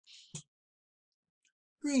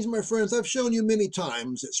Greetings, my friends. I've shown you many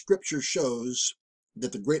times that Scripture shows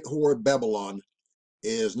that the great whore of Babylon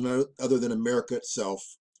is none other than America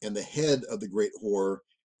itself, and the head of the great whore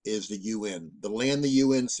is the UN. The land the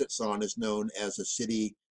UN sits on is known as the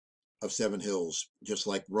City of Seven Hills, just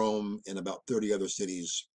like Rome and about 30 other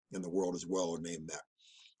cities in the world as well are named that.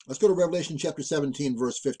 Let's go to Revelation chapter 17,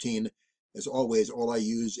 verse 15. As always, all I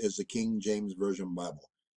use is the King James Version Bible.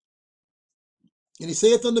 And he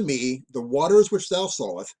saith unto me, the waters which thou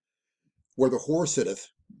sawest, where the whore sitteth,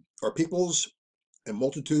 are peoples and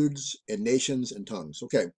multitudes and nations and tongues.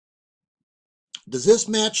 Okay. Does this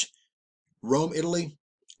match Rome, Italy?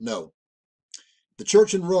 No. The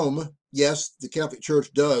church in Rome, yes, the Catholic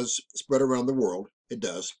Church does spread around the world. It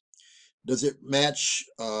does. Does it match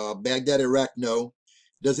Baghdad, Iraq? No.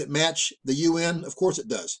 Does it match the UN? Of course it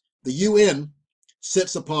does. The UN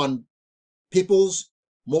sits upon peoples,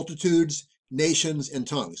 multitudes, nations, and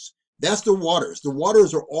tongues. That's the waters. The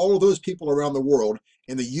waters are all of those people around the world,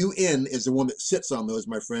 and the UN is the one that sits on those,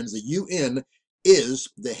 my friends. The UN is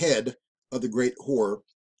the head of the great whore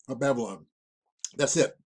of Babylon. That's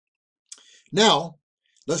it. Now,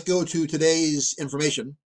 let's go to today's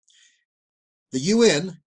information. The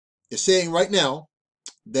UN is saying right now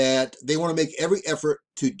that they want to make every effort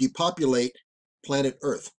to depopulate planet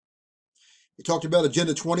Earth. They talked about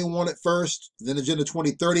Agenda 21 at first, then Agenda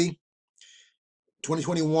 2030,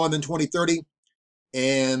 2021, then 2030.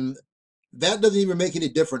 And that doesn't even make any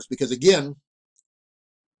difference because, again,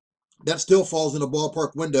 that still falls in the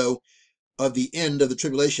ballpark window of the end of the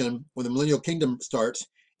tribulation when the millennial kingdom starts.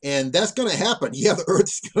 And that's going to happen. Yeah, the earth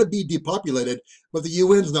is going to be depopulated, but the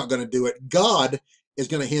UN's not going to do it. God is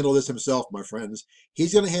going to handle this himself, my friends.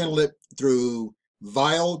 He's going to handle it through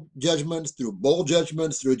vile judgments, through bold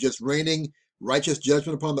judgments, through just raining righteous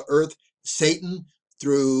judgment upon the earth. Satan,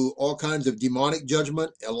 through all kinds of demonic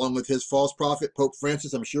judgment, along with his false prophet, Pope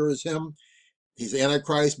Francis, I'm sure is him. He's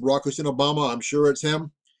Antichrist, Barack Hussein Obama, I'm sure it's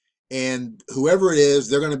him. And whoever it is,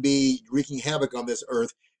 they're going to be wreaking havoc on this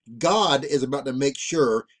earth. God is about to make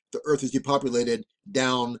sure the earth is depopulated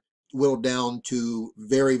down, whittled down to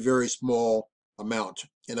very, very small amount.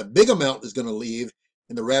 And a big amount is going to leave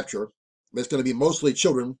in the rapture, but it's going to be mostly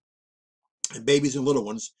children and babies and little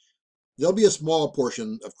ones. There'll be a small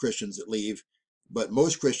portion of Christians that leave, but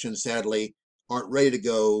most Christians, sadly, aren't ready to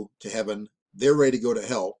go to heaven. They're ready to go to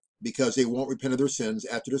hell because they won't repent of their sins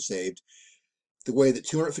after they're saved. The way that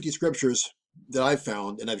 250 scriptures that I've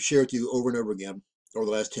found, and I've shared with you over and over again over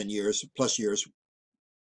the last 10 years, plus years,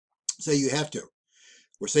 say you have to.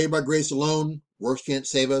 We're saved by grace alone. Works can't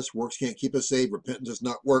save us. Works can't keep us saved. Repentance is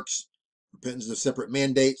not works. Repentance is a separate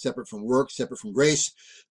mandate, separate from works, separate from grace.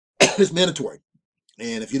 It's mandatory.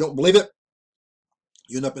 And if you don't believe it,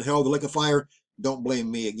 you end up in hell with the lake of fire. Don't blame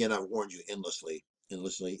me. Again, I've warned you endlessly,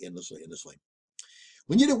 endlessly, endlessly, endlessly.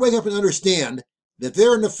 We need to wake up and understand that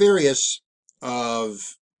there are nefarious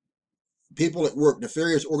of people at work,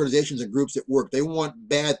 nefarious organizations and groups at work. They want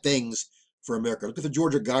bad things for America. Look at the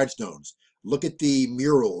Georgia Guidestones. Look at the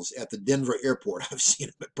murals at the Denver airport. I've seen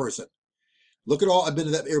them in person. Look at all, I've been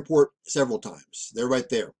to that airport several times. They're right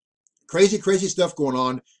there. Crazy, crazy stuff going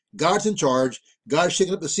on. God's in charge. God's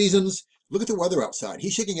shaking up the seasons. Look at the weather outside.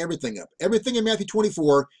 He's shaking everything up. Everything in Matthew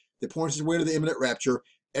 24 that points his way to the imminent rapture,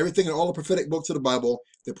 everything in all the prophetic books of the Bible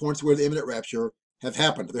that points way to the imminent rapture have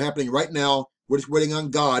happened. They're happening right now. We're just waiting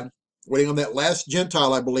on God, waiting on that last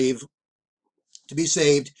Gentile, I believe, to be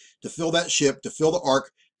saved, to fill that ship, to fill the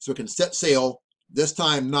ark, so it can set sail, this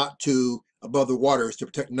time not to above the waters to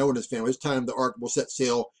protect Noah and his family. This time the ark will set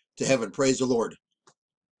sail to heaven. Praise the Lord.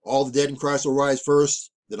 All the dead in Christ will rise first.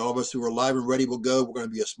 Then all of us who are alive and ready will go. We're going to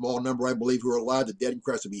be a small number, I believe, who are alive. The dead in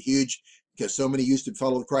Christ will be huge because so many used to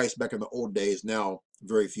follow Christ back in the old days. Now,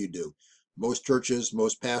 very few do. Most churches,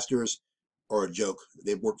 most pastors are a joke.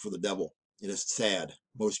 They work for the devil. And it's sad.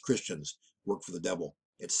 Most Christians work for the devil.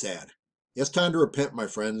 It's sad. It's time to repent, my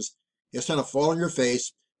friends. It's time to fall on your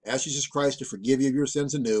face, ask Jesus Christ to forgive you of your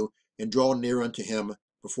sins anew, and draw near unto him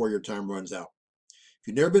before your time runs out. If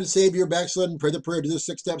you've never been saved, you're backslidden, pray the prayer, do the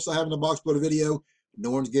 6 steps I have in the box below the video. No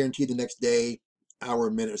one's guaranteed the next day, hour,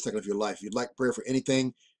 minute, or second of your life. If you'd like prayer for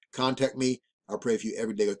anything, contact me. I'll pray for you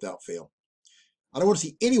every day without fail. I don't want to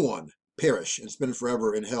see anyone perish and spend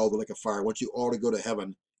forever in hell, the lake of fire. I want you all to go to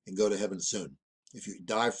heaven and go to heaven soon. If you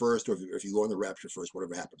die first or if you go in the rapture first,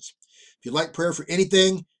 whatever happens. If you'd like prayer for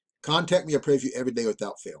anything, contact me. I pray for you every day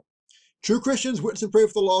without fail. True Christians, witness and pray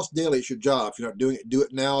for the lost daily. It's your job. If you're not doing it, do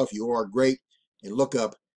it now. If you are, great. And look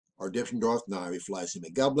up. Our redemption draweth nigh. We fly soon.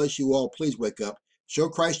 May God bless you all. Please wake up. Show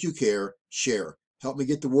Christ you care. Share. Help me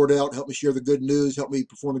get the word out. Help me share the good news. Help me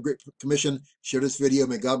perform the Great Commission. Share this video.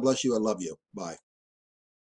 May God bless you. I love you. Bye.